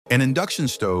An induction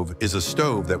stove is a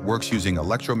stove that works using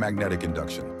electromagnetic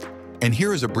induction. And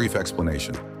here is a brief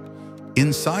explanation.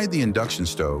 Inside the induction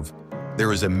stove,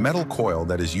 there is a metal coil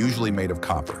that is usually made of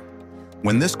copper.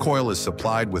 When this coil is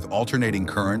supplied with alternating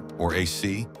current, or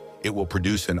AC, it will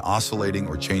produce an oscillating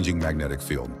or changing magnetic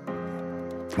field.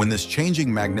 When this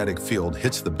changing magnetic field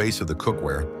hits the base of the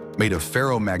cookware, made of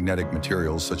ferromagnetic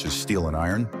materials such as steel and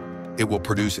iron, it will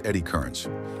produce eddy currents.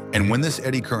 And when this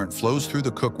eddy current flows through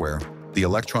the cookware, the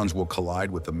electrons will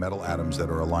collide with the metal atoms that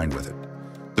are aligned with it.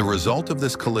 The result of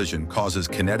this collision causes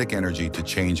kinetic energy to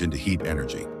change into heat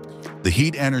energy. The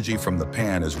heat energy from the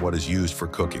pan is what is used for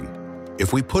cooking.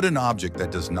 If we put an object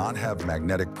that does not have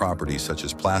magnetic properties such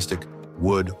as plastic,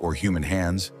 wood, or human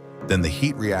hands, then the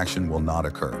heat reaction will not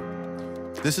occur.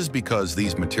 This is because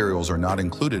these materials are not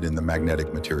included in the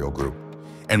magnetic material group,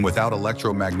 and without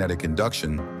electromagnetic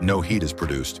induction, no heat is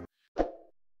produced.